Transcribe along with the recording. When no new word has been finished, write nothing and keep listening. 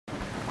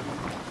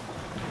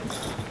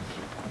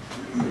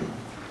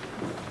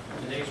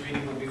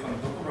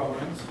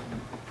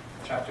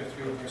chapter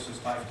 3, verses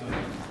 5 to 8.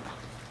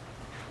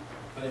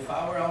 But if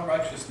our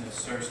unrighteousness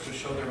serves to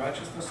show the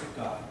righteousness of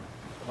God,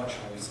 what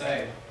shall we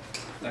say?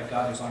 That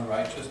God is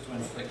unrighteous to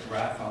inflict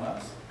wrath on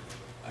us?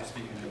 I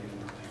speak in the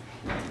human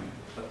thing.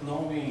 But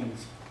no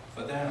means,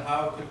 for then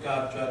how could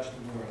God judge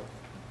the world?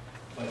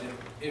 But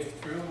if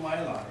through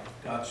my life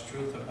God's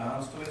truth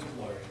abounds to his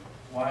glory,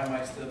 why am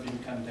I still being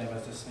condemned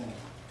as a sinner?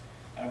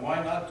 And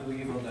why not do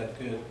evil that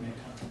good may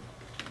come?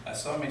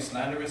 As some may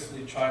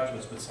slanderously charge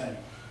us with saying,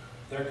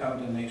 their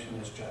condemnation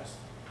is just.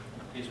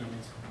 Please remain.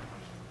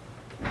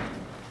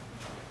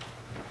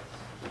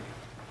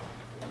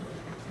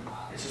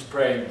 Let's just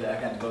pray that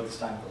I can devote this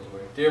time to the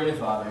Lord. Dear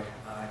Heavenly Father,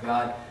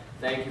 God,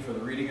 thank you for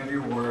the reading of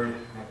your word.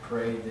 I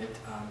pray that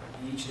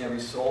each and every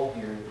soul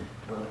here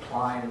would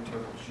apply and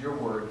interpret your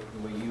word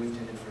the way you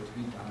intended for it to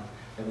be done,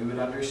 that we would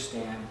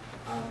understand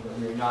that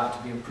we are not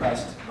to be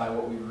impressed by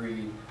what we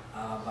read,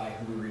 by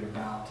who we read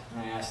about.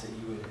 And I ask that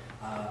you would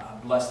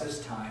bless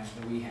this time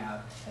that we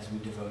have as we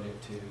devote it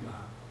to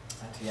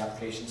the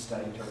application,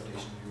 study,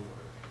 interpretation of your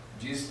word.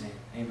 In Jesus' name,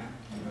 amen.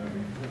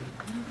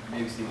 You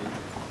may be seated.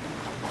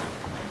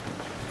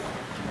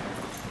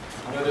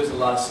 I know there's a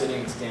lot of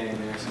sitting and standing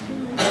there. So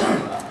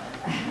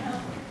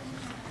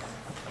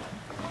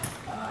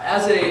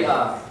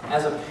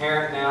as a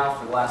parent now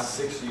for the last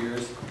 6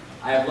 years,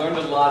 I have learned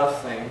a lot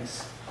of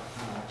things.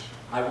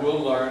 I will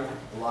learn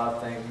a lot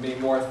of things, many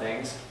more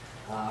things,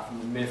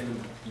 from the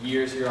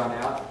years here on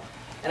out.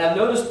 And I've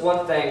noticed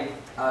one thing,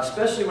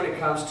 especially when it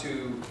comes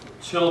to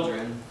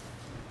children,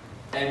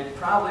 and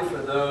probably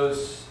for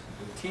those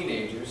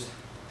teenagers,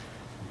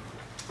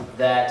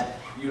 that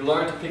you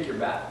learn to pick your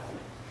battle.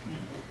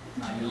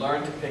 You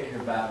learn to pick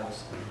your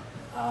battles.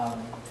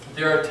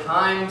 There are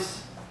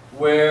times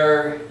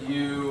where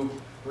you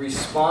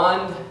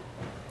respond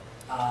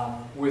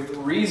with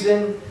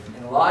reason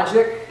and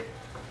logic.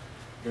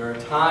 There are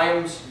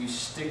times you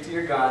stick to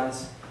your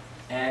guns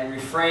and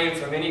refrain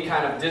from any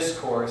kind of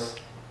discourse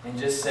and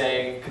just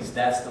say, because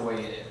that's the way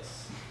it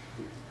is.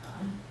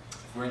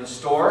 If we're in the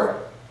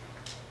store,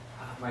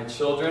 my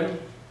children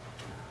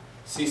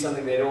see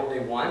something they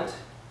want,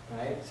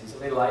 right? See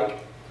something they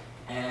like,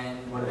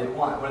 and what do they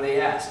want? What do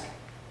they ask?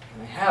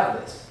 Can I have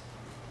this?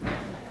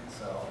 And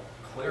so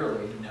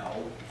clearly,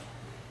 no.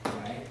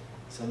 Right?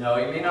 So no,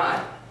 you may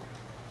not.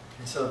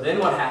 And so then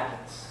what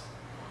happens?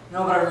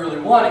 No, but I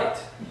really want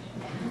it.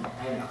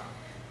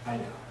 I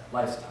know.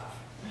 Life's tough.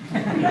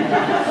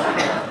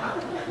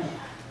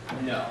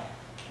 No.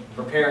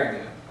 Preparing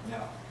them.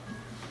 No.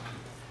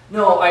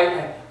 No,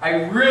 I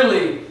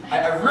really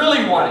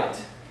want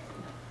it.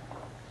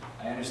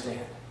 I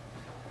understand.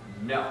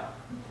 No.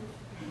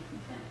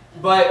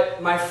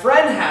 But my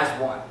friend has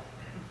one.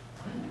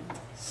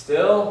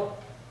 Still?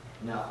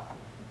 No.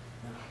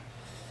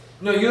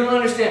 No, you don't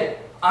understand.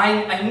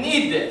 I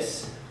need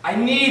this. I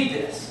need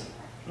this.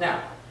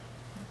 Now,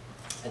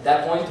 at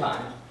that point in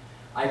time,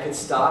 I could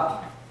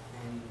stop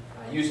and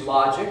use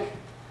logic.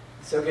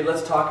 Say, okay,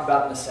 let's talk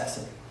about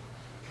necessity.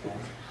 Okay?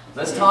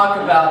 Let's talk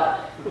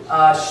about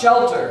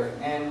shelter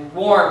and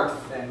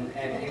warmth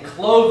and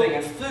clothing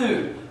and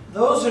food.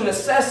 Those are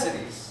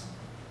necessities.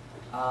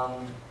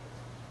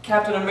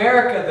 Captain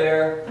America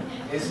there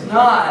is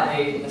not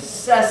a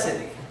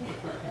necessity.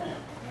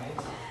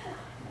 Right?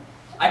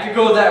 I could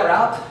go that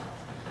route,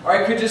 or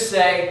I could just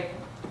say,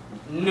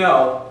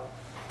 no,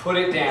 put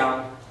it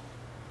down,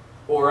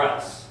 or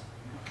else.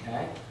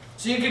 Okay?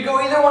 So you could go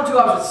either one of two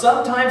options.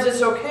 Sometimes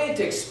it's okay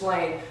to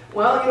explain,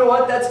 well, you know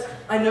what,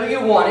 I know you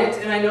want it,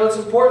 and I know it's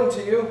important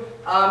to you,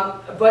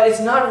 but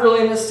it's not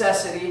really a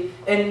necessity,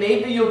 and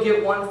maybe you'll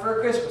get one for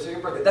Christmas or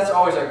your birthday. That's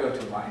always our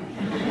go-to line.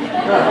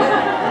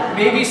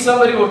 Maybe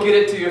somebody will get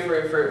it to you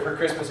for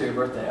Christmas or your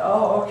birthday.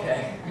 Oh,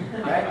 okay.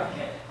 Right?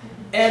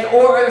 And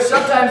or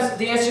sometimes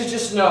the answer is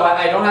just no.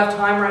 I don't have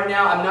time right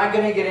now. I'm not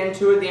going to get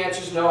into it. The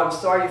answer is no. I'm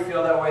sorry you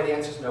feel that way. The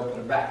answer is no. Put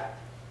it back.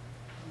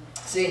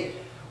 See,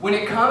 when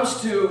it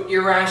comes to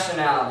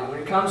irrationality, when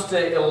it comes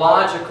to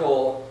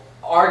illogical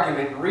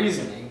argument,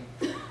 reasoning,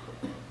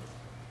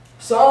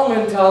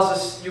 Solomon tells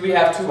us we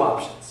have two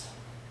options.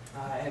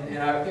 And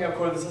I think I've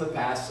quoted this in the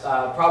past.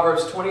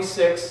 Proverbs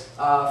 26,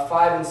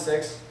 5 and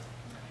 6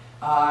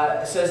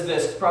 says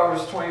this.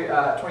 Proverbs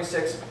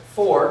 26,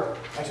 4.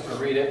 Actually, I'm going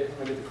to read it.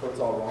 Maybe the quote's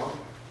all wrong.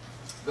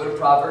 Go to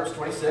Proverbs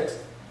 26.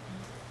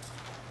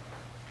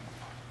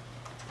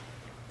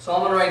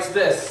 Solomon writes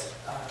this.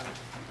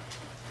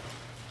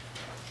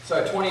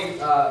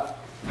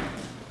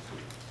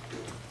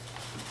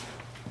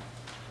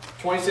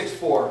 26,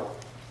 4.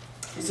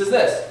 He says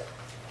this.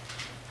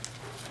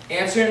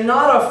 Answer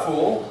not a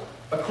fool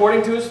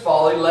according to his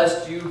folly,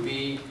 lest you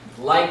be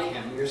like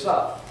him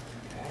yourself.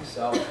 Okay?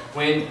 So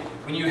when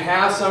you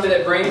have somebody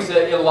that brings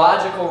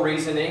illogical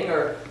reasoning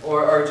or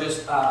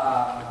just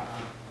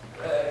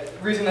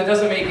reason that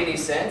doesn't make any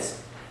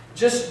sense,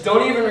 just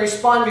don't even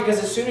respond, because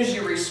as soon as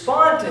you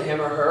respond to him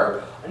or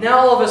her, now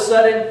all of a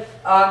sudden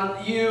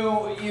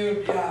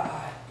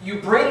you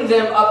bring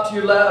them up to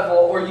your level,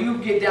 or you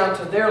get down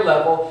to their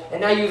level,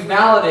 and now you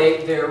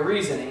validate their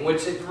reasoning,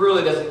 which it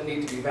really doesn't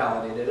need to be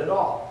validated at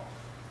all.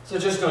 So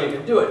just don't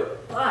even do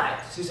it.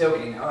 But, so you say,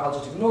 okay, now I'll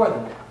just ignore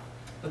them now.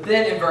 But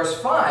then in verse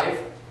 5,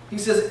 he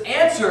says,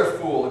 answer a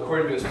fool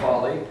according to his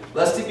folly,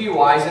 lest he be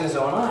wise in his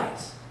own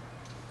eyes.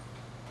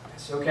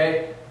 That's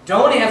okay.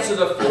 Don't answer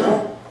the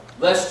fool,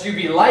 lest you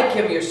be like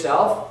him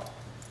yourself.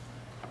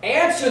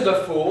 Answer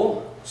the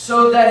fool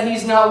so that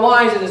he's not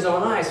wise in his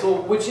own eyes.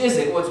 Well, which is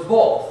it? Well, it's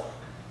both.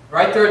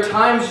 Right? There are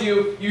times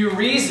you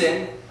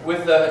reason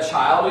with a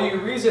child or you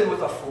reason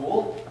with a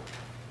fool.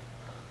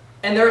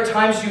 And there are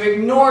times you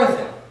ignore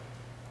them.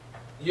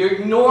 You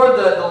ignore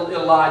the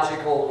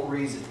illogical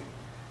reasoning.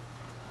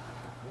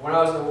 When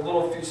I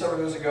was several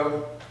years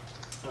ago,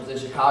 I was in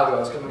Chicago. I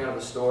was coming out of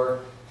the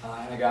store,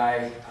 and a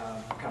guy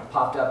kind of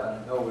popped up out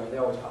of nowhere. They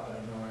always pop out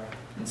of nowhere,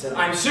 and said,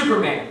 "I'm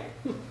Superman."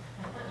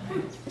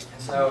 And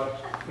so,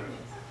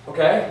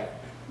 okay,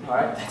 all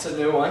right, that's a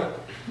new one.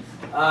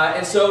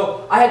 And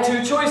so I had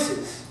two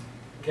choices.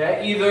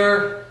 Okay,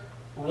 either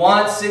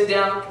one, sit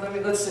down.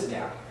 Let's sit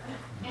down.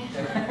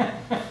 Okay.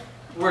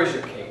 Where's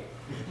your cape?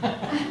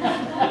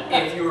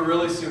 If you were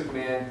really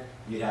Superman,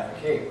 you'd have a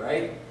cape,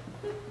 right?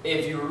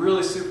 If you were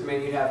really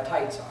Superman, you'd have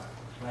tights on,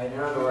 right?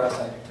 And underwear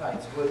outside your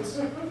tights.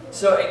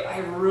 So I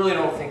really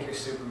don't think you're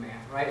Superman,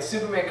 right?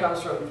 Superman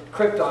comes from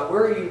Krypton.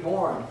 Where are you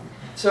born?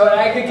 So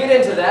I could get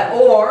into that,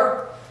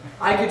 or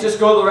I could just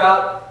go the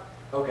route,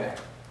 okay,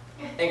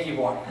 and keep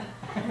walking.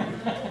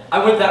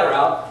 I went that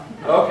route,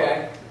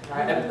 okay.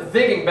 Right. And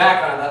thinking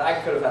back on that,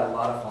 I could have had a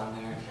lot of fun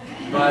there.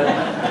 But,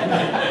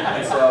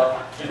 and so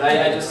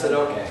I just said,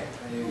 okay,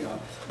 there you go.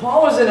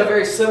 Paul was in a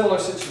very similar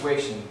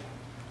situation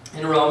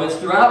in Romans.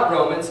 Throughout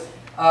Romans,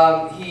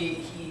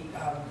 he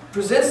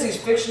presents these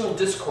fictional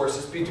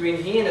discourses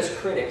between he and his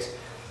critics.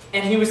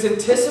 And he was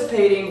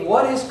anticipating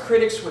what his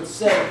critics would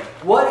say,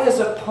 what his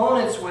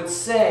opponents would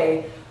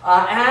say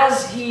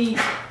as he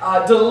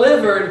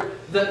delivered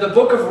the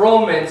book of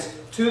Romans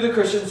to the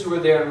Christians who were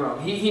there in Rome.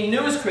 He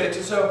knew his critics,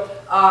 and so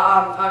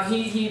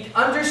he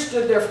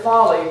understood their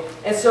folly.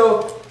 And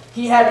so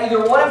he had either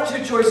one of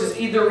two choices: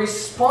 either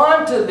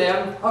respond to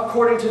them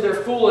according to their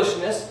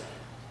foolishness,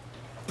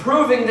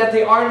 proving that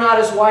they are not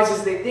as wise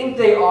as they think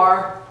they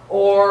are,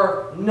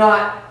 or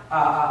not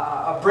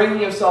bringing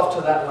himself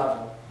to that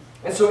level.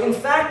 And so, in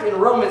fact, in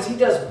Romans, he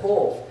does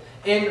both.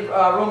 In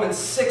Romans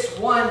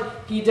 6:1,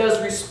 he does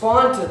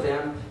respond to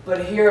them,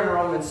 but here in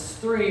Romans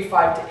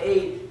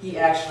 3:5-8, he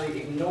actually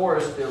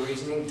ignores their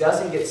reasoning,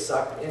 doesn't get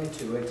sucked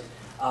into it,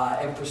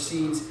 and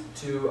proceeds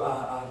to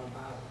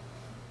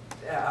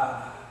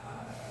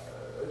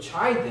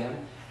chide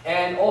them,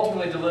 and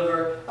ultimately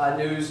deliver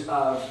news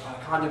of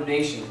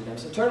condemnation to them.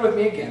 So turn with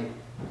me again.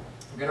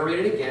 I'm going to read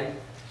it again.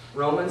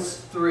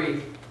 Romans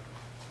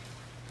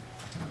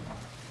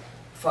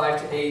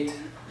 3:5-8.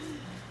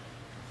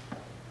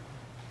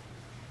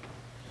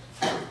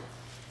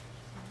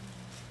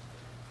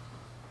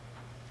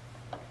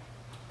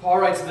 Paul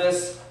writes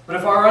this: "But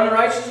if our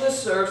unrighteousness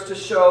serves to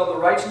show the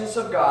righteousness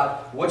of God,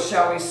 what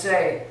shall we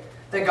say?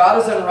 That God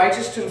is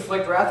unrighteous to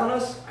inflict wrath on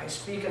us? I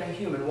speak in a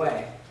human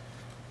way.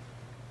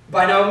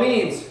 By no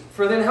means,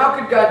 for then how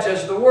could God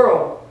judge the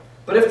world?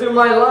 But if through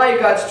my lie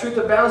God's truth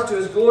abounds to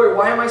his glory,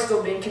 why am I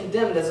still being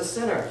condemned as a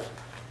sinner?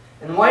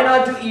 And why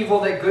not do evil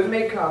that good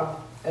may come,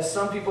 as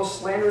some people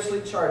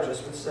slanderously charge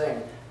us with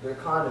saying their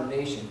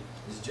condemnation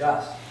is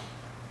just?"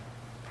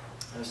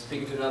 I was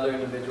speaking to another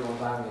individual one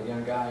time, a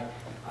young guy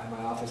in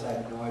my office. I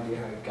had no idea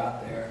how he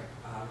got there.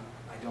 I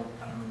don't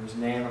remember his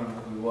name. I don't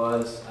know who he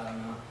was. I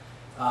don't know.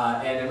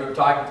 And we were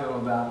talking to him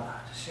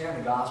about just sharing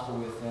the gospel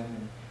with him,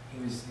 and he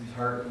was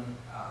hurting.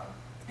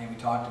 And we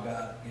talked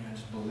about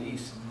just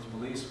beliefs, and his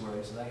beliefs were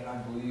I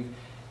believe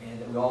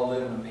that we all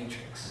live in a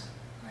matrix,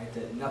 right?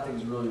 That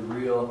nothing's really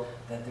real,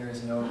 that there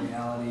is no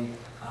reality,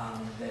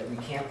 that we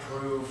can't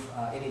prove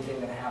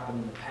anything that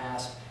happened in the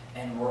past,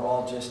 and we're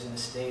all just in a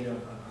state of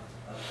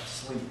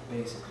sleep,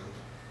 basically.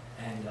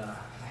 And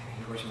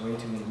we're watching way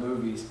too many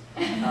movies.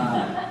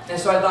 And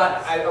so I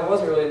thought, I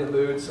wasn't really in the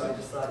mood, so I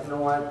just thought, you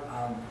know what,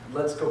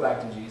 let's go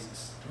back to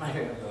Jesus. I'm not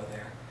even going to go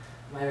there.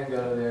 I'm not even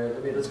going to go there.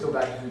 Let's go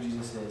back to who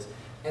Jesus is.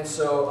 And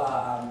so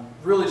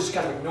really just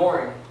kind of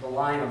ignoring the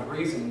line of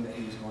reasoning that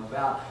he was going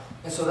about.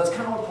 And so that's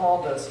kind of what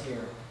Paul does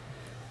here.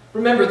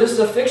 Remember, this is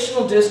a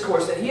fictional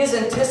discourse that he is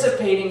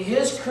anticipating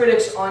his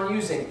critics on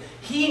using.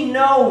 He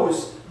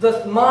knows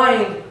the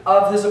mind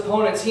of his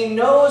opponents. He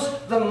knows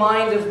the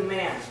mind of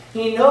man.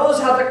 He knows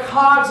how the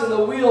cogs and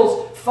the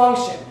wheels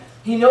function.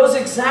 He knows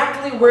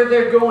exactly where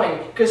they're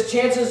going, because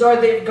chances are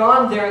they've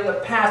gone there in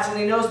the past, and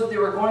he knows that they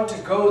were going to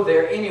go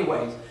there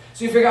anyways.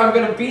 So you figure, I'm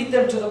going to beat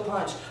them to the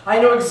punch. I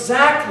know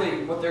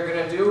exactly what they're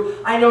going to do.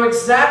 I know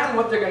exactly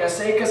what they're going to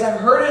say, because I've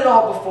heard it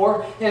all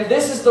before, and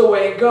this is the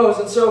way it goes.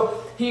 And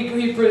so he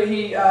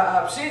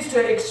proceeds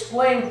to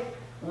explain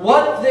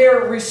what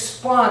their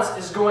response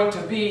is going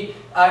to be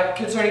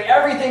concerning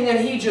everything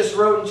that he just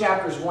wrote in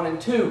chapters 1 and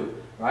 2.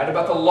 Right?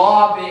 About the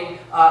law being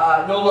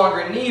no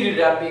longer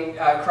needed, being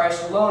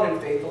Christ alone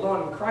and faith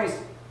alone in Christ.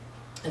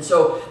 And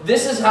so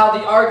this is how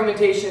the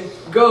argumentation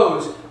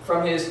goes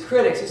from his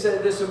critics. He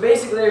said this. So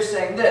basically they're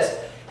saying this: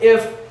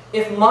 if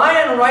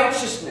my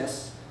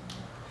unrighteousness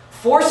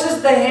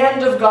forces the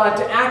hand of God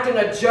to act in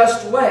a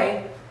just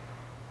way,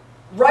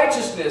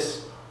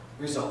 righteousness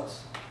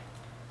results.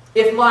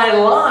 If my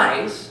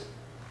lies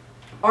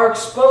are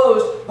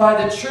exposed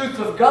by the truth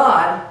of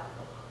God,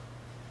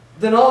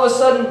 then all of a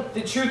sudden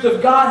the truth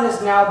of God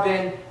has now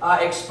been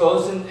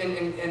exposed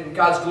and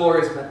God's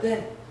glory is met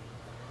then.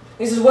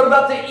 He says, what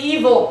about the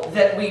evil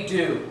that we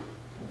do?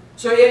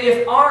 So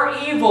if our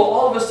evil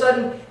all of a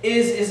sudden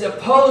is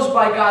opposed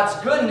by God's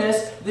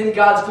goodness, then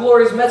God's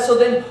glory is met. So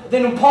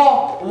then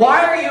Paul,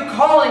 why are you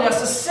calling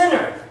us a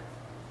sinner?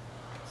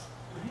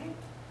 Right?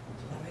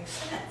 That makes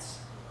sense.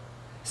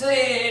 So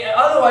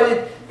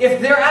otherwise, if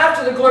they're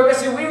after the glory of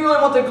God, see, we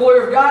really want the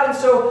glory of God, and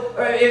so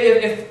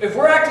if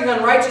we're acting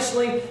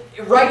unrighteously,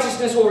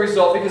 righteousness will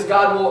result because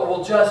God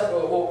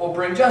will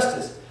bring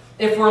justice.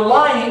 If we're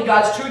lying,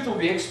 God's truth will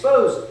be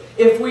exposed.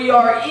 If we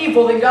are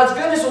evil, then God's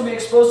goodness will be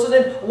exposed. So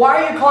then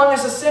why are you calling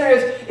us a sinner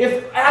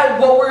if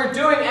what we're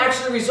doing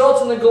actually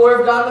results in the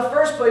glory of God in the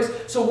first place?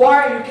 So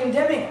why are you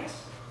condemning us?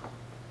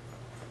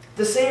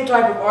 The same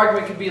type of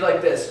argument could be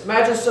like this.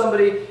 Imagine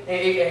somebody,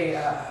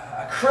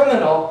 a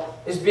criminal,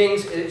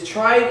 is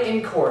tried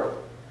in court.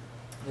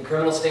 The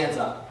criminal stands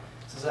up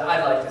and says,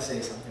 I'd like to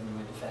say something in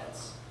my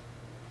defense.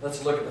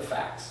 Let's look at the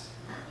facts.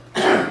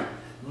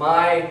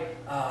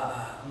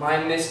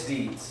 My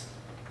misdeeds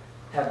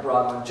have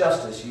brought on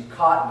justice. You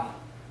caught me.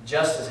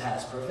 Justice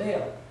has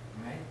prevailed.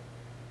 Right?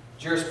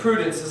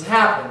 Jurisprudence has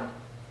happened.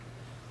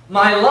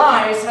 My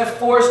lies have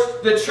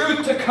forced the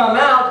truth to come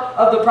out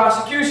of the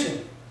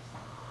prosecution.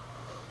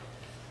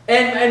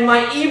 And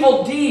my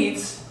evil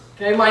deeds,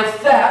 okay, my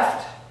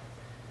theft,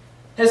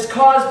 has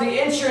caused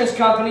the insurance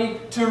company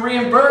to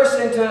reimburse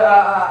and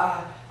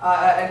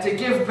to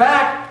give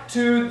back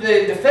to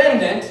the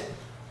defendant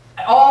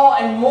all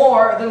and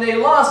more than they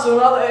lost.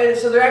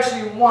 So they're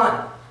actually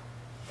won.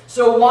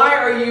 So why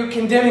are you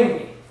condemning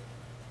me?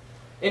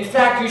 In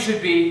fact, you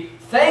should be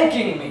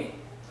thanking me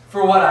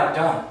for what I've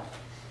done.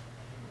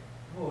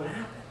 What would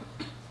happen?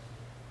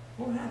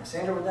 What would happen?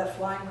 Sandra, would that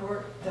fly in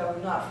court? That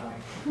would not fly.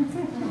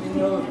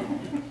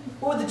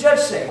 What would the judge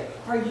say?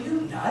 Are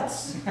you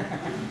nuts?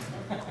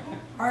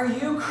 Are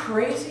you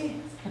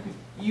crazy?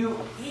 You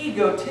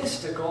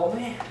egotistical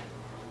man.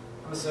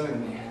 I'm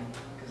assuming man,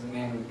 because the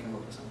man would come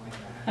up with something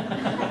like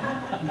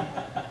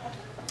that.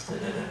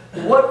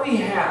 What we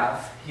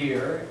have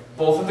here,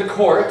 both in the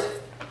court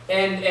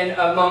and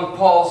among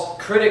Paul's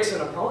critics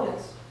and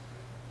opponents,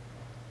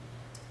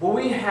 what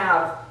we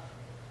have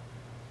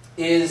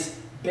is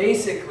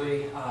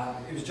basically,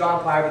 it was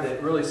John Piper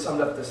that really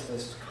summed up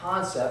this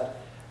concept,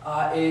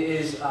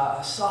 is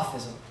a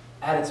sophism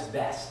at its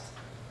best,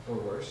 or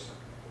worse.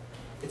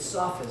 It's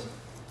sophism.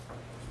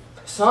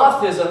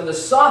 Sophism, the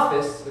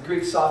sophists, the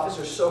Greek sophists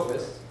or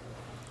sophists,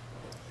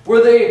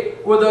 were the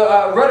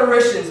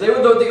rhetoricians, they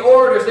were the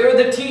orators, they were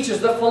the teachers,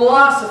 the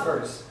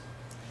philosophers.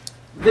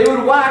 They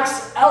would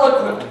wax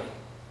eloquently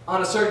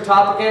on a certain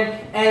topic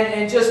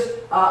and just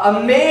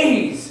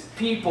amaze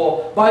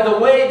people by the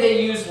way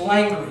they used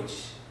language.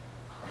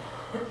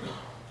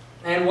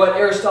 And what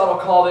Aristotle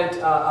called it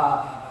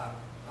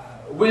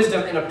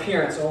wisdom in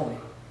appearance only.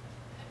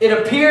 It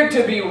appeared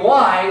to be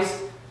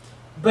wise,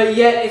 but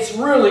yet it's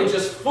really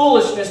just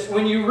foolishness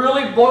when you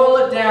really boil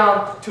it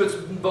down to its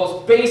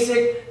most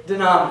basic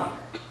denominator.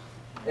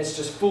 It's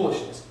just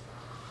foolishness.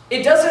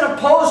 It doesn't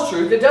oppose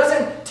truth. It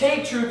doesn't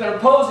take truth and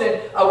oppose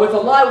it with a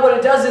lie. What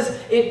it does is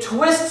it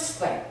twists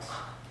things.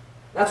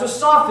 That's what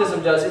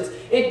sophism does.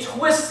 It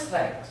twists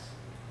things.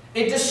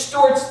 It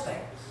distorts things.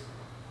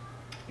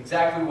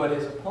 Exactly what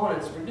his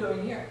opponents were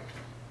doing here.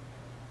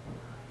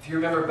 If you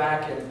remember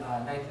back in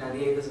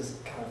 1998, this is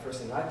kind of the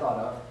first thing I thought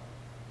of.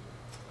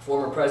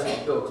 Former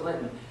President Bill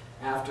Clinton,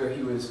 after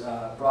he was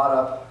brought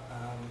up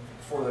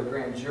before the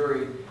grand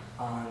jury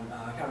on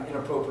kind of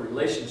inappropriate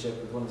relationship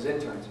with one of his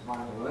interns,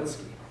 Monica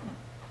Lewinsky.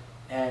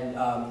 And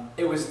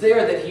it was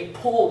there that he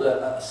pulled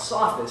a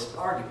sophist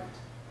argument.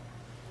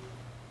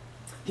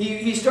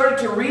 He started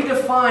to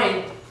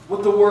redefine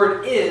what the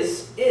word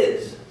is.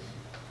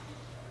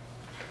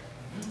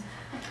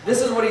 This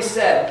is what he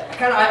said.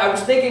 I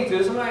was thinking through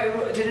this. I'm like,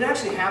 did it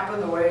actually happen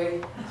the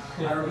way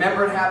I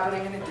remember it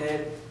happening? And it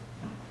did.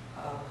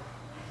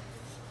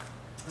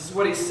 This is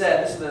what he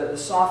said. This is the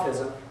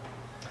sophism.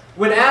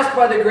 When asked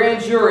by the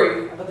grand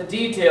jury about the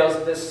details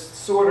of this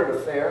sordid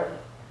affair,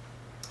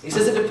 he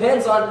says it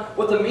depends on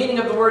what the meaning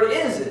of the word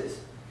is.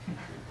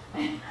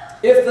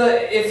 If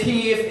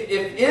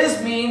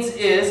is means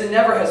is and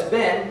never has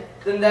been,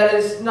 then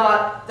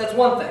that's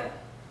one thing.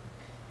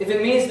 If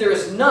it means there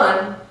is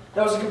none,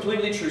 that was a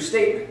completely true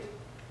statement.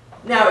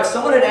 Now, if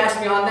someone had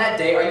asked me on that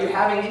day, are you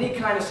having any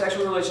kind of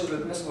sexual relations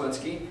with Miss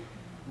Lewinsky?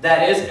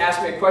 That is,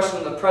 asked me a question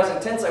in the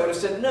present tense, I would have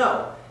said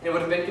no. And it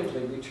would have been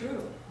completely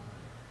true.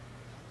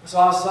 So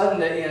all of a sudden,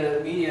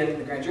 the media and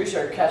the grand jury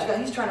started catching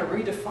on. He's trying to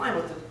redefine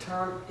what the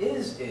term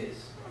is.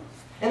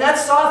 And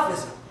that's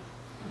sophism.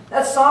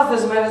 That's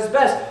sophism at its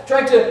best.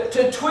 Trying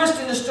to twist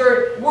and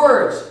distort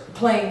words,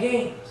 playing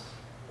games,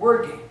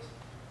 word games.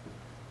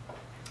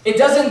 It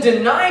doesn't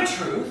deny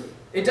truth.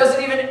 It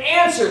doesn't even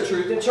answer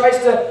truth. It tries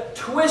to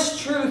twist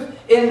truth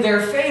in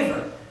their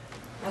favor.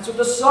 That's what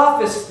the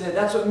sophists did.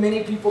 That's what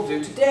many people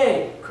do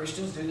today.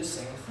 Christians do the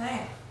same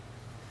thing.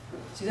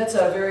 See, that's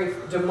a very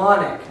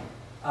demonic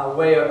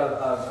way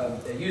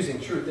of using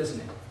truth, isn't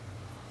it?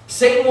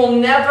 Satan will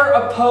never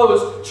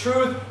oppose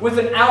truth with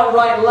an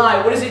outright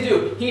lie. What does he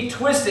do? He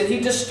twists it. He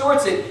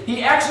distorts it.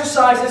 He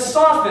exercises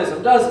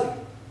sophism, doesn't he?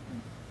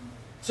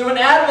 So when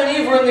Adam and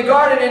Eve were in the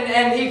garden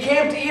and he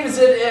came to Eve and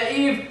said,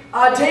 Eve,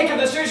 take of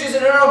this fruit. She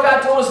said, no,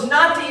 God told us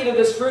not to eat of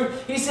this fruit.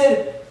 He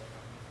said,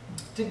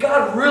 did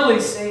God really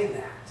say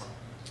that?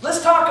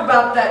 Let's talk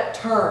about that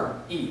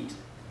term, eat.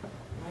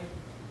 Right?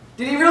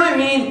 Did he really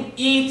mean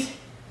eat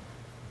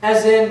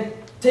as in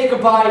take a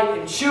bite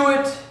and chew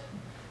it?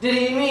 Did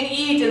he mean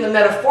eat in the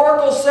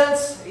metaphorical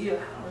sense? I don't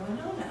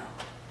really know now.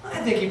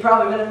 I think he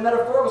probably meant it in the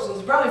metaphorical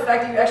sense. Probably, in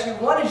fact, he actually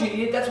wanted you to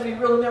eat it. That's what he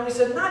really meant when he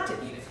said not to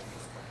eat it.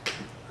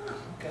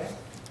 Okay.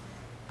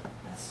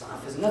 That's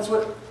sophism.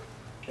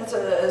 That's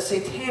a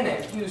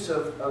satanic use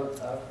of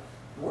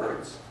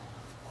words.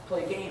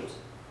 Play games.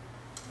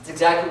 It's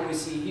exactly what we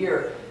see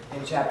here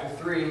in chapter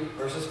 3,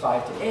 verses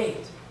 5 to 8.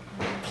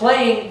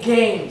 Playing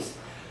games.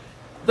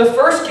 The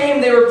first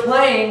game they were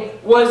playing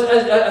was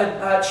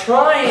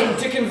trying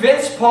to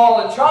convince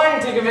Paul and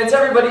trying to convince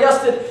everybody else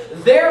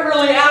that they're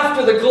really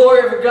after the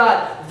glory of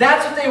God.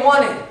 That's what they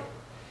wanted.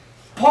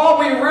 Paul,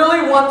 we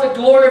really want the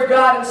glory of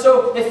God, and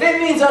so if it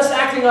means us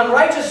acting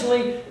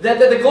unrighteously, that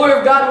the glory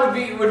of God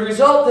would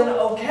result, then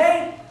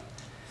okay.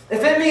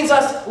 If it means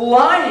us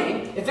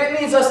lying, if it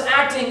means us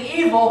acting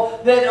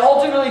evil, then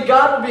ultimately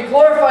God will be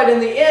glorified in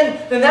the end,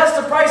 then that's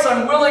the price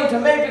I'm willing to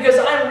make because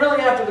I'm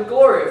really after the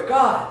glory of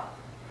God.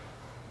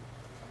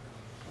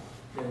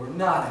 They were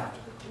not after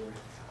the glory of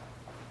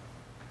God.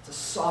 It's a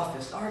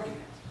sophist argument.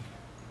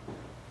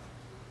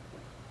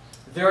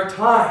 There are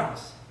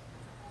times,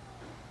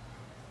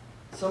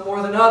 some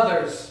more than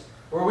others,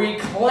 where we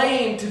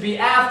claim to be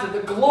after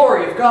the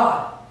glory of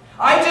God.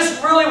 I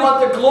just really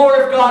want the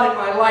glory of God in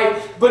my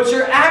life, but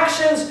your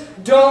actions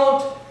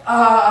don't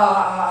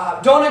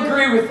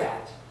agree with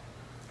that.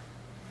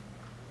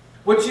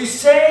 What you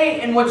say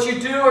and what you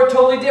do are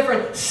totally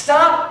different.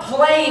 Stop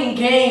playing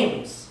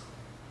games.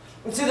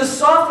 And see, the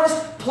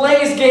sophist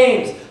plays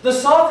games. The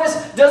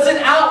sophist doesn't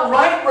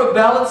outright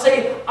rebel and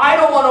say, I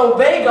don't want to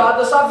obey God.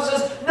 The sophist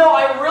says, no,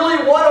 I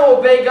really want to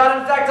obey God.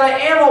 In fact, I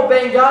am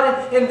obeying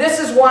God, and this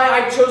is why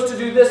I chose to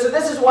do this, or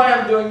this is why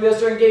I'm doing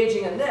this, or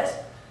engaging in this.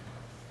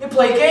 They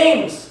play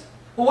games.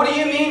 Well, what do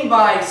you mean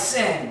by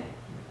sin?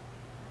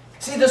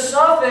 See, the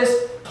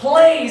sophist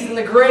plays in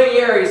the gray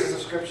areas of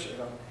Scripture.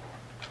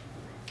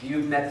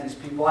 You've met these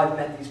people. I've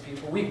met these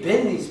people. We've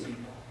been these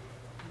people.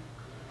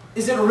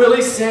 Is it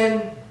really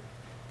sin?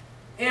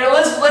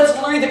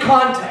 Let's read the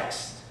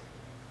context.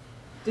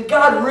 Did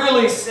God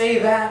really say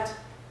that?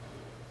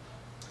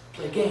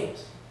 Play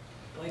games.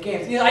 Play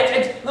games.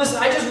 Listen,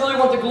 I just really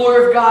want the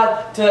glory of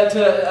God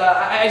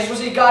I just want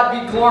to see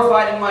God be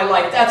glorified in my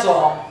life. That's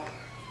all.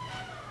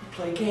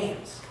 Play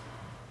games.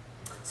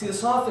 See, the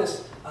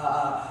sophists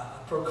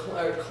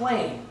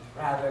claim,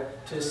 rather,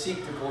 to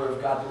seek the glory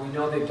of God, but we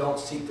know they don't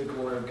seek the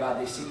glory of God.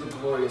 They seek the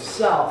glory of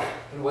self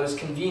and what is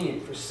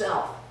convenient for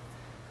self.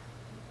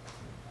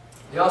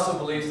 He also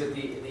believes that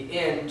the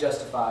end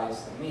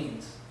justifies the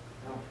means.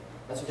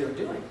 That's what they were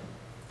doing.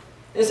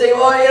 They say,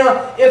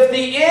 well, if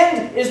the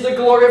end is the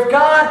glory of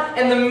God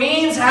and the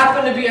means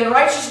happen to be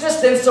unrighteousness,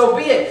 then so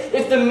be it.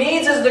 If the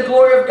means is the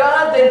glory of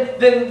God,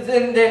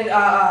 then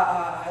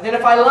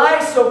if I lie,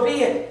 so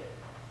be it.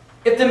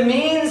 If the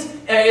means,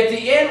 if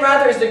the end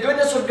rather is the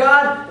goodness of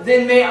God,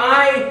 then may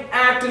I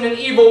act in an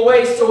evil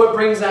way so it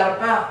brings that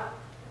about.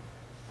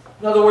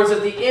 In other words,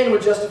 that the end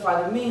would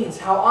justify the means.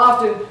 How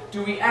often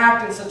do we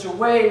act in such a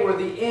way where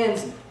the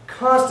ends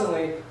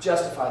constantly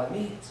justify the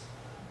means?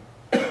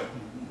 I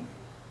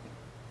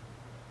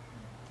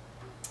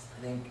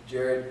think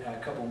Jared, a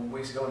couple of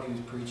weeks ago when he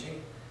was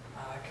preaching,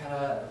 kind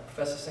of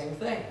professed the same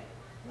thing.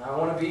 And I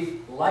want to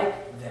be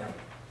like them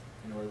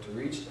in order to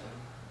reach them.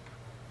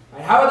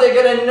 Right? How are they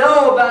going to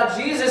know about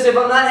Jesus if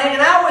I'm not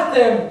hanging out with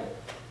them?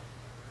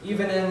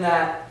 Even in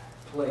that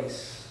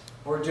place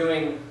or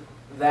doing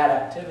that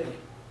activity.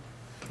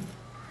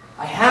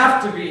 I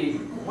have to be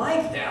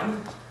like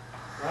them,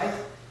 right?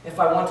 If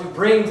I want to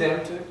bring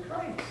them to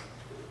Christ.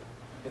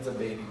 It's a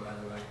baby, by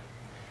the way.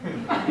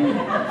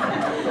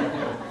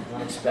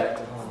 Don't expect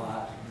a whole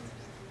lot.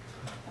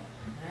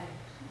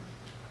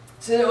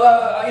 So,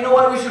 you know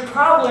what? We should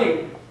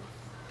probably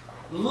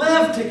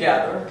live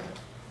together,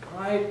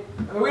 right?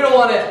 I mean, we don't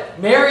want to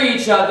marry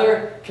each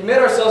other, commit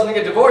ourselves, and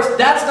get divorced.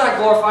 That's not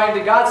glorifying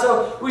to God.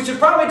 So we should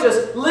probably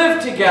just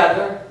live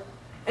together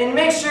and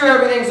make sure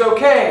everything's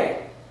okay.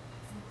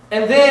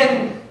 And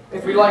then,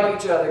 if we like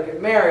each other,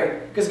 get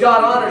married. Because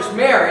God honors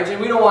marriage, and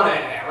we don't want to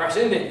rush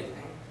into anything.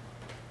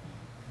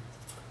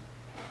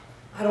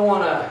 I don't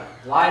want to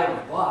lie to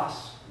my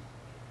boss.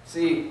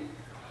 See,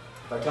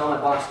 if I tell my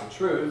boss the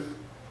truth,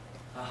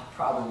 I'll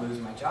probably lose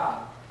my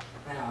job.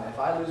 Now, if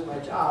I lose my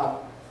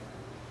job,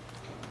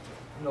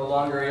 I'm no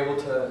longer able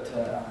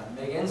to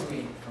make ends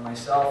meet for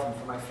myself and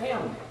for my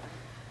family.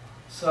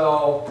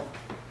 So,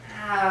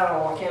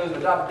 I can't lose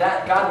my job.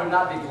 God would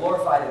not be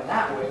glorified in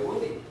that way, will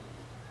He?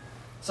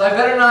 So I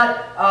better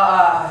not,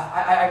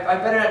 I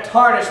better not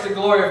tarnish the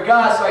glory of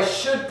God. So I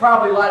should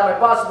probably lie to my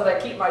boss so that I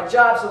keep my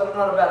job, so that I'm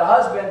not a bad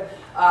husband,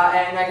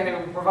 and I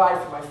can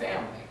provide for my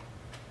family,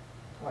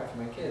 provide for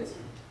my kids.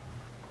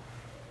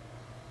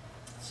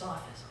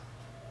 Sophism.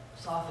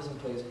 Sophism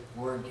plays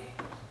word games.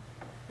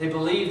 They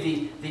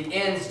believe the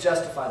ends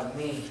justify the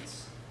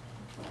means.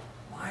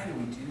 Why do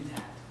we do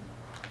that?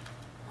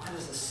 Why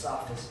does the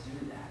sophist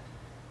do that?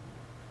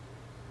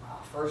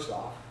 Well, first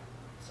off,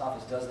 the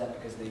sophist does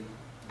that because they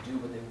do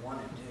what they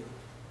want to do.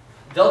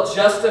 They'll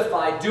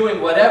justify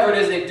doing whatever it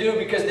is they do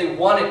because they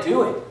want to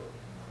do it.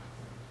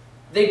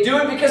 They do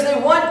it because they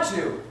want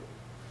to.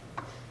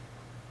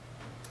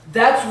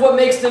 That's what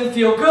makes them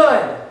feel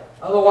good.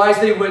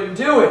 Otherwise, they wouldn't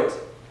do it.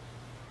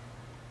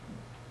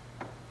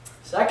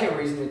 Second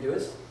reason they do it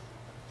is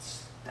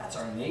that's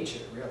our nature,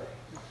 really.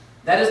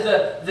 That is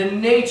the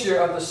nature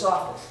of the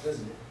sophist,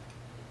 isn't it?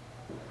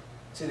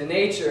 See, the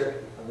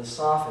nature of the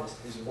sophist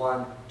is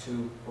one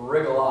to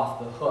wriggle off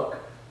the hook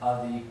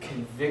of the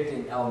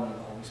convicting element of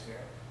the Holy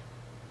Spirit.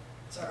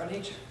 It's our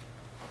nature.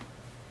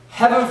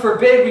 Heaven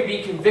forbid we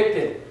be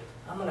convicted.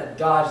 I'm going to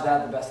dodge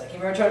that the best I can.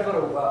 You ever try to put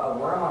a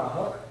worm on a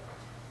hook?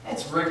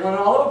 It's wriggling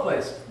all over the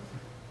place.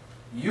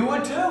 You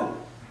would too.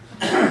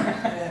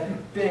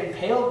 Been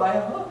impaled by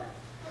a hook.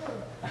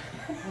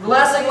 The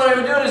last thing I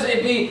would do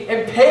is be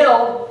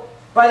impaled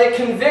by the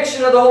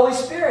conviction of the Holy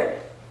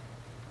Spirit.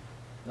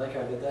 You like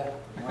how I did that?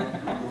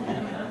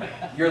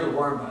 You're the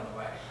worm, by the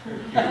way.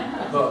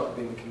 Hook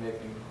being the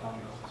convicting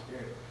element of the Holy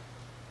Spirit.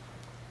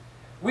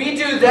 We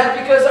do that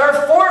because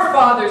our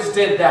forefathers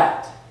did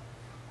that.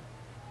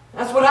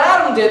 That's what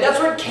Adam did. That's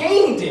what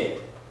Cain did.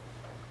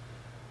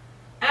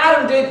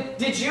 Adam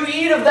did you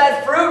eat of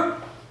that fruit?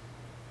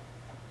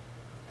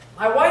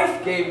 My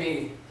wife gave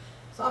me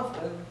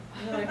something.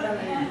 You know, I kind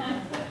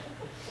of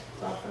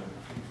something.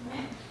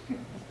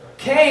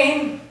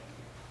 Cain,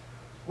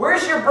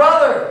 where's your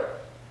brother?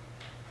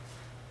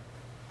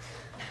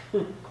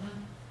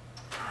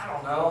 I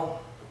don't know.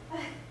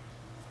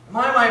 Am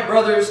I my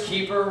brother's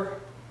keeper?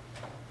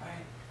 Right?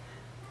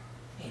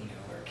 He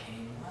knew where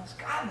Cain was.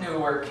 God knew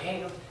where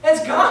Cain was.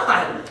 It's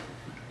God.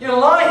 You're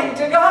lying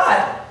to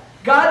God.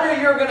 God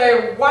knew you were going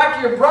to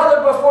whack your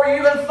brother before you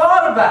even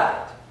thought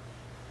about it.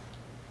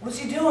 What's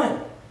he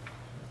doing?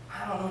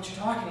 I don't know what you're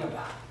talking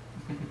about.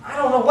 I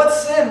don't know.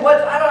 What's sin?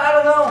 What? I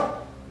don't know.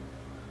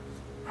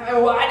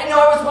 I didn't know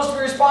I was supposed to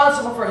be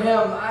responsible for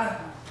him.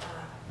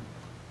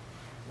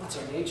 What's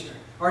our nature?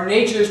 Our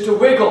nature is to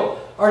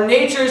wiggle. Our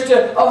nature is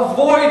to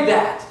avoid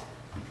that.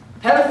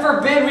 Heaven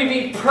forbid we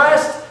be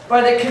pressed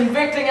by the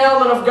convicting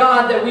element of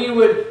God that we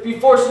would be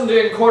forced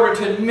into in order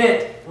to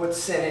admit what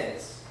sin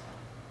is.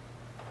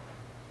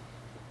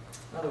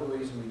 Another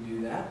reason we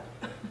do that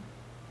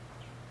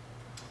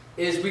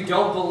is we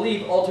don't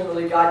believe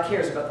ultimately God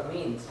cares about the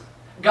means.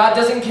 God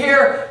doesn't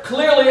care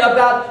clearly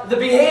about the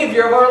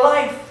behavior of our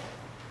life.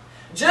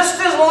 Just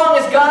as long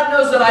as God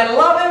knows that I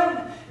love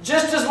Him,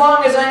 just as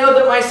long as I know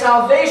that my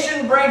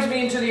salvation brings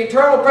me into the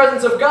eternal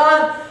presence of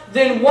God,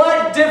 then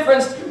what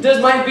difference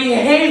does my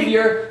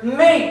behavior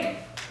make?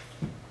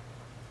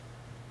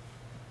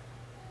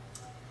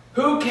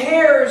 Who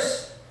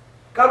cares?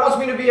 God wants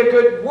me to be a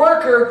good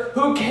worker.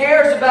 Who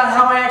cares about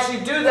how I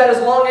actually do that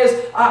as long as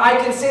I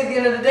can say at the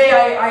end of the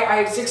day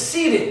I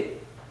succeeded?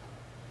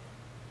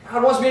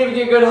 God wants me to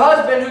be a good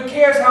husband. Who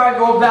cares how I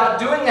go about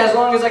doing that as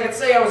long as I can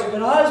say I was a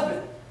good husband?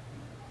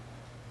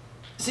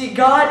 See,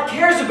 God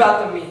cares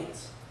about the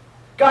means.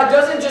 God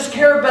doesn't just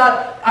care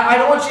about, I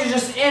don't want you to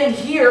just end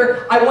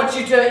here. I want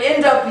you to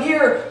end up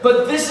here,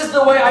 but this is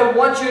the way I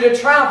want you to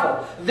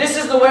travel. This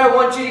is the way I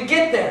want you to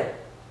get there.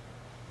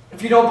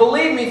 If you don't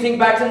believe me, think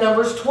back to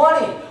Numbers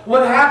 20.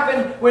 What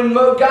happened when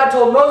God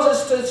told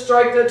Moses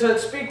to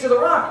speak to the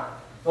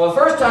rock? Well, the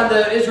first time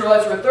the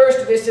Israelites were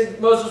thirsty, they said,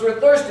 Moses,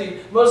 we're thirsty.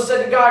 Moses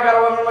said to God,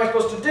 what am I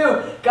supposed to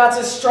do? God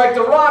says, strike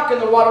the rock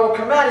and the water will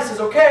come out. He says,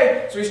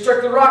 okay. So he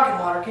struck the rock and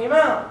water came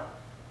out.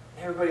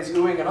 Everybody's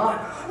oohing and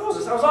ahhing. Oh,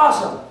 Moses, that was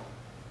awesome.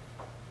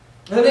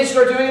 And then they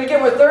start doing it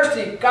again. We're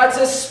thirsty. God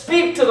says,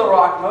 speak to the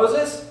rock,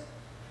 Moses.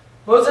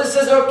 Moses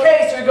says,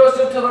 okay. So he goes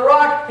to the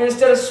rock, and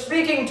instead of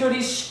speaking to it,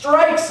 he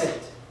strikes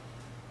it.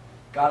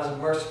 God is a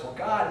merciful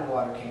God, and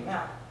water came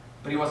out.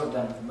 But he wasn't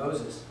done with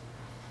Moses.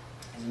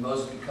 He said,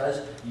 Moses,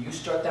 because you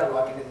struck that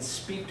rock and didn't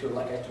speak to it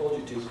like I told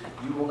you to,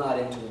 you will not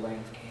enter the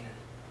land of Canaan.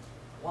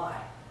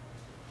 Why?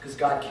 Because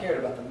God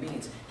cared about the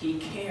means. He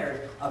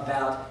cared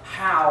about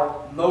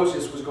how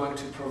Moses was going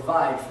to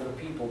provide for the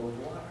people with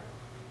water.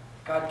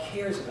 God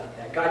cares about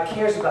that. God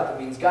cares about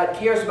the means. God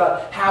cares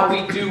about how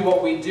we do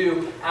what we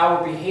do,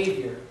 our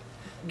behavior.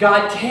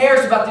 God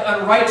cares about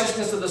the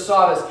unrighteousness of the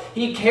sophist.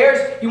 He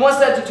cares. He wants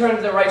that to turn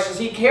into righteousness.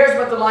 He cares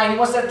about the lying. He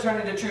wants that to turn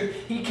into truth.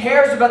 He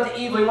cares about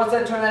the evil. He wants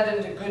that to turn that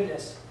into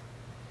goodness.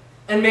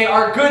 And may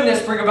our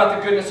goodness bring about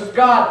the goodness of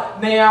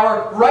God. May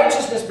our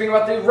righteousness bring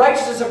about the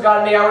righteousness of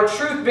God. May our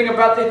truth bring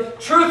about the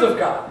truth of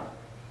God.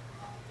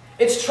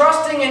 It's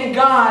trusting in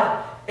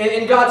God,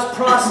 in God's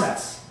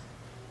process.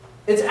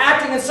 It's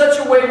acting in such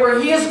a way where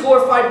He is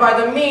glorified by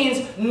the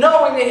means,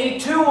 knowing that He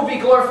too will be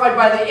glorified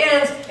by the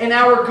ends, and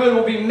our good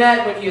will be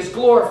met when He is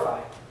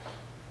glorified.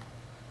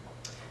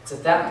 It's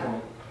at that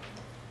point,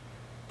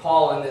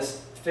 Paul, in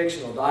this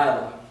fictional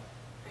dialogue,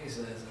 he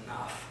says,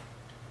 enough.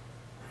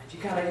 Right? You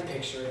kind of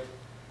picture it.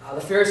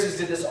 The Pharisees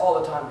did this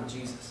all the time with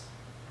Jesus.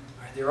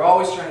 Right? They were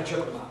always trying to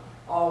trip Him up.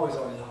 Always.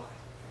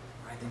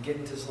 Right? They get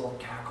into this little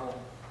cackle,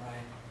 right?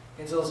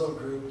 Into this little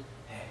group.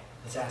 Hey,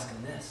 let's ask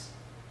Him this.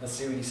 Let's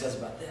see what He says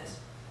about this.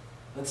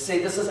 Let's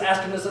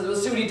ask Him this.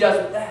 Let's see what He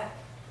does with that.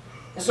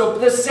 And so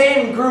the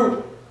same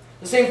group,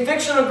 the same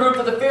fictional group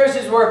that the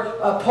Pharisees were,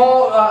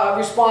 Paul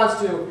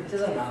responds to, he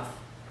says, enough.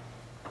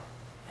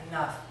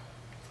 Enough.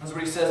 That's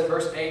what he says in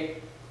verse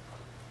 8.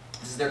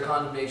 This is their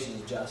condemnation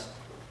is just.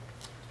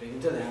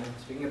 Speaking to them,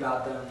 speaking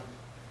about them.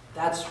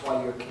 That's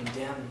why you're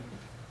condemned.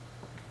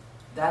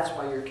 That's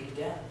why you're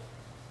condemned.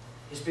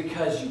 It's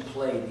because you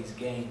play these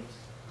games.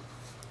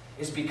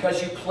 It's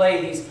because you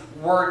play these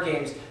word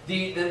games,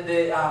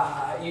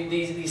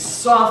 these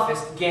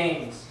sophist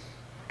games.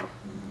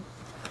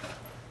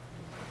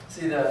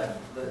 See, the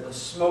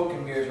smoke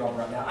and mirrors all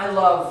brought down. I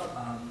love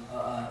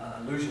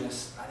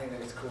illusionists. I think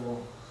that it's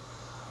cool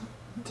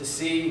to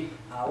see.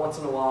 Once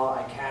in a while,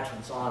 I catch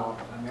what's on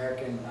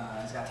American.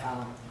 It's Got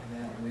Talent,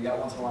 and we got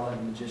once in a while a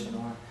magician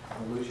on,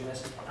 an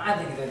illusionist. And I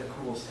think they're the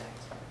coolest things.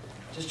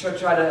 Just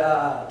try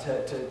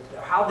to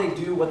how they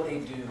do what they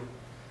do,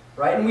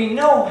 right? And we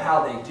know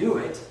how they do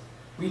it.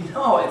 We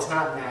know it's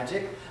not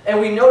magic, and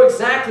we know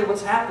exactly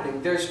what's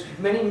happening. There's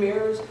many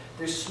mirrors.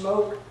 There's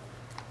smoke.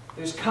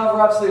 There's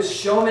cover-ups, there's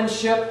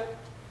showmanship.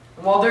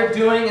 And while they're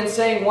doing and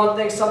saying one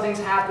thing, something's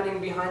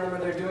happening behind them, or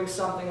they're doing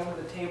something under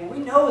the table. We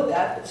know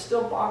that, but it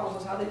still boggles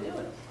us how they do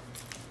it.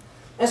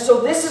 And so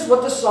this is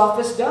what the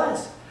sophist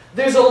does.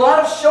 There's a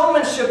lot of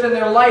showmanship in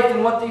their life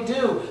and what they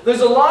do.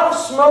 There's a lot of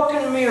smoke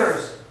and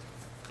mirrors.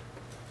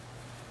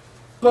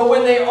 But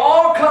when they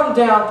all come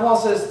down, Paul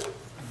says,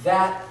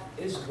 that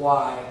is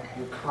why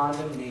your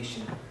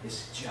condemnation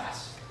is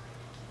just.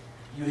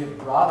 You have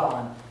brought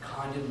on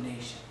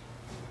condemnation.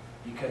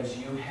 Because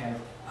you have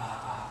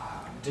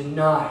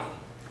denied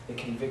the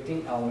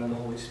convicting element of the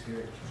Holy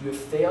Spirit. You have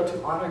failed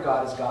to honor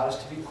God as God is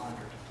to be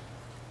honored.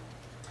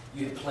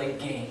 You have played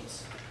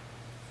games.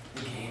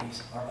 The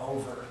games are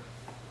over.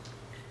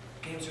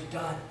 The games are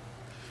done.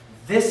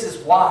 This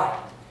is why.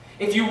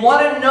 If you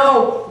want to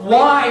know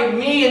why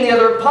me and the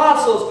other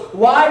apostles,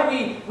 why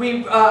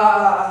we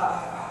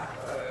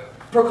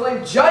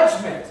proclaim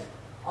judgment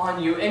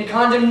on you and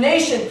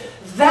condemnation,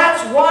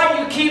 that's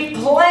why you keep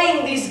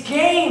playing these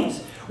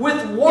games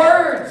with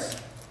words.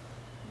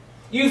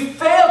 You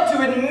fail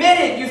to admit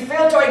it. You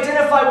fail to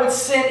identify what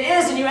sin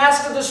is, and you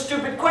ask the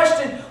stupid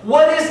question,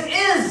 what is?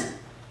 It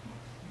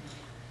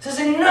says,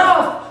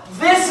 enough.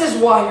 This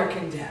is why you're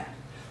condemned.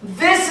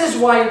 This is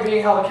why you're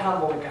being held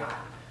accountable to God.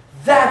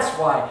 That's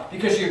why.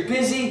 Because you're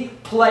busy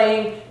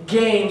playing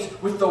games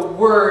with the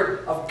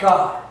Word of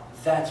God.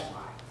 That's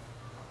why.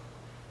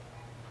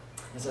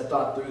 As I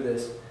thought through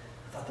this,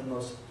 I thought the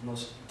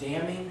most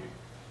damning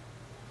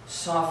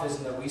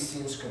sophism that we see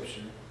in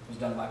Scripture was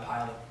done by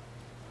Pilate.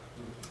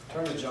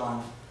 Turn to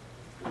John.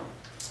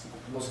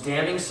 The most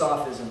damning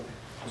sophism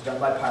was done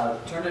by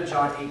Pilate. Turn to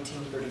John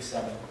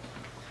 18:37.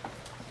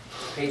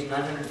 Page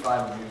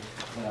 905 of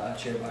your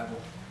chair Bible.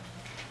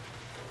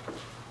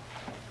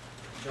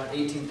 John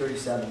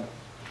 18:37.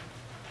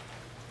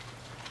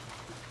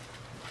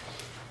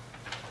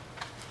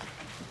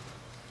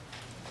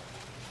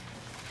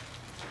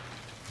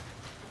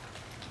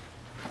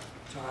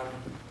 John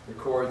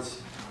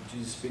records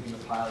Jesus speaking to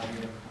Pilate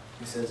here.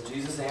 He says,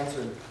 Jesus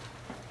answered,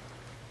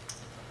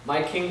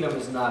 my kingdom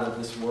is not of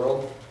this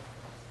world.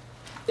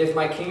 If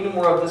my kingdom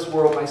were of this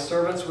world, my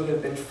servants would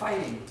have been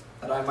fighting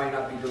that I might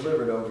not be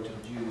delivered over to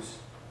the Jews.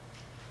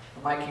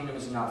 But my kingdom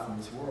is not from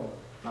this world,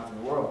 not from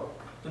the world.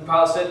 Then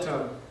Pilate said to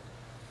him,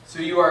 so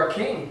you are a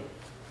king?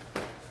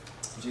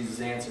 Jesus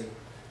answered,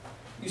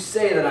 you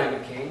say that I am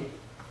a king.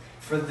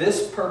 For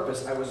this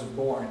purpose I was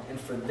born,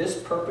 and for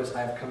this purpose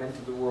I have come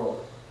into the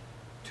world,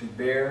 to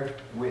bear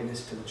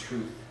witness to the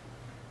truth.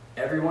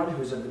 Everyone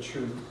who is of the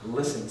truth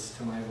listens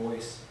to my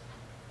voice.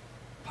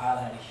 Pilate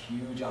had a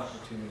huge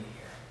opportunity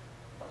here.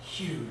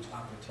 Huge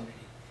opportunity.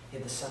 He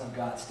had the Son of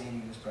God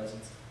standing in his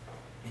presence,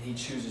 and he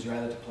chooses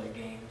rather to play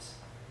games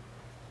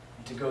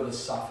and to go the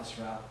sophist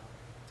route.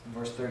 In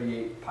verse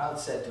 38, Pilate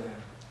said to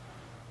him,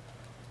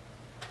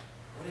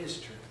 what is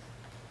truth?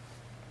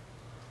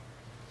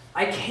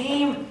 I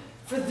came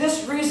for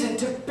this reason,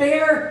 to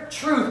bear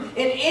truth.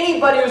 And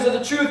anybody who's of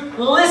the truth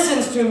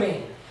listens to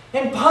me.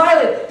 And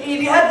Pilate,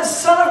 he had the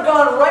Son of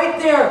God right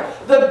there.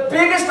 The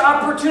biggest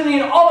opportunity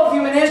in all of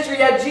human history.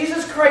 He had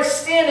Jesus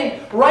Christ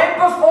standing right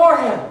before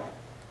him.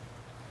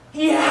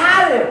 He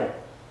had him.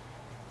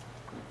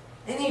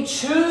 And he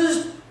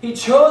chose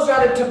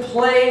rather to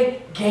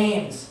play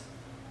games.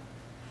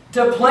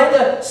 To play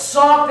the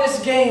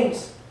sophist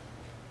games.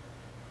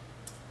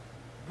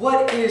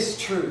 What is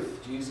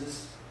truth,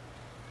 Jesus?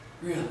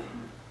 Really?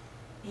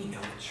 He knew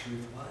what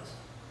truth was.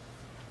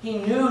 He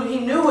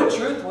knew what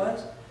truth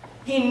was.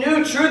 He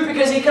knew truth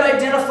because he could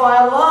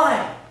identify a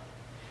lie.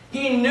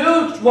 He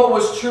knew what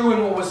was true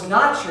and what was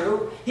not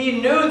true.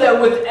 He knew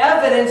that with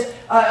evidence,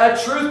 a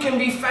truth can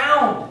be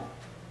found.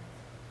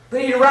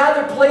 But he'd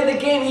rather play the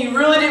game. He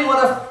really didn't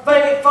want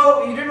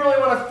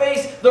to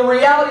face the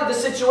reality of the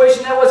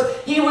situation. That was,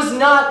 he was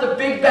not the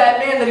big bad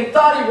man that he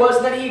thought he was,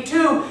 and that he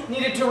too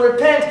needed to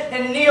repent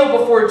and kneel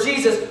before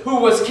Jesus, who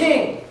was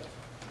king.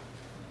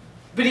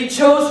 But he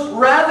chose,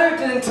 rather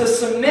than to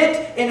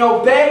submit and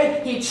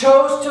obey, he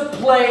chose to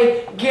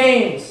play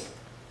games,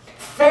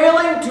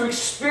 failing to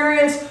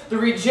experience the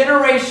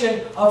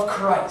regeneration of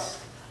Christ.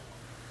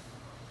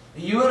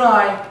 You and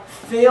I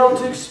fail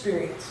to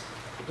experience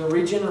the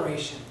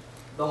regeneration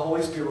of the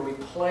Holy Spirit where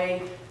we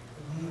play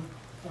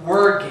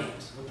word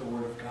games with the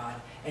Word of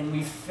God, and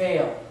we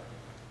fail.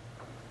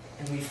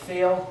 And we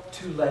fail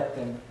to let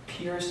them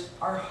pierce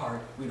our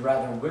heart. We'd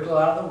rather wiggle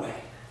out of the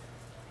way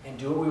and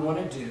do what we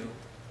want to do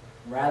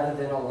rather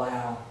than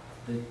allow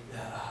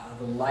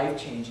the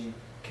life-changing,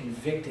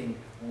 convicting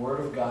Word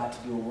of God to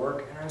do a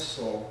work in our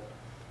soul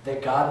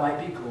that God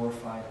might be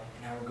glorified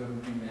and our good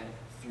would be met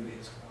through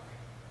His glory.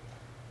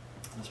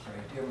 Let's pray.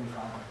 Dear Heavenly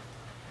Father,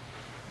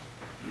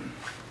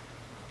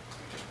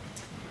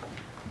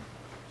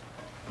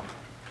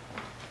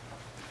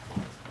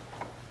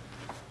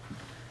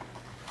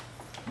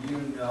 you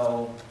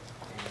know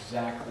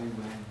exactly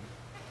when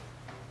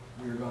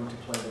we're going to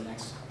play the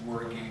next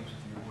word games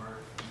with your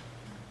Word.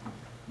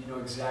 You know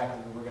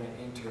exactly when we're going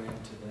to enter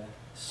into the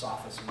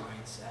sophist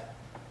mindset.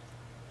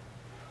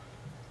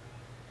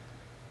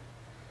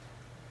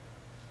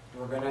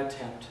 We're going to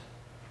attempt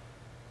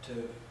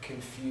to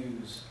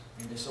confuse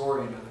and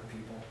disorient other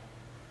people,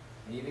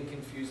 and even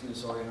confuse and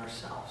disorient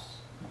ourselves.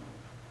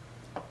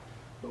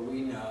 But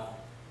we know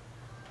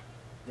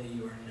that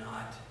you are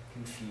not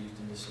confused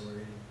and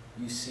disoriented.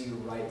 You see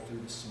right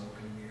through the smoke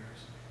and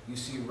mirrors. You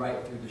see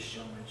right through the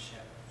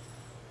showmanship.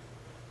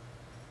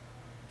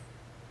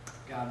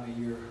 God, may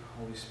your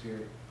Holy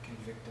Spirit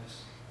convict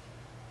us.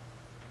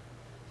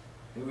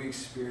 May we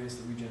experience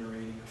the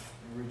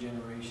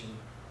regeneration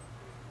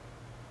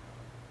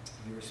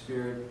of your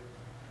Spirit.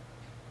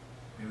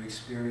 May we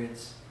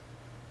experience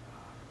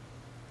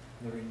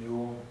the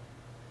renewal.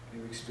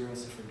 May we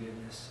experience the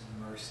forgiveness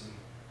and mercy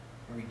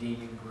and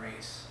redeeming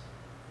grace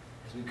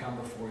as we come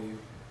before you,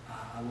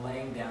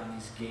 laying down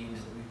these games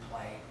that we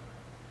play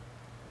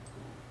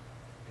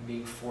and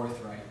being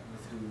forthright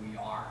with who we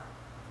are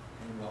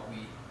and what we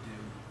do.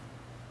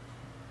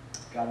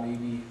 God, may you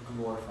be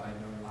glorified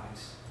in our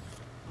lives.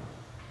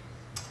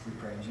 We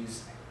pray in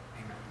Jesus' name.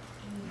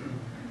 Amen.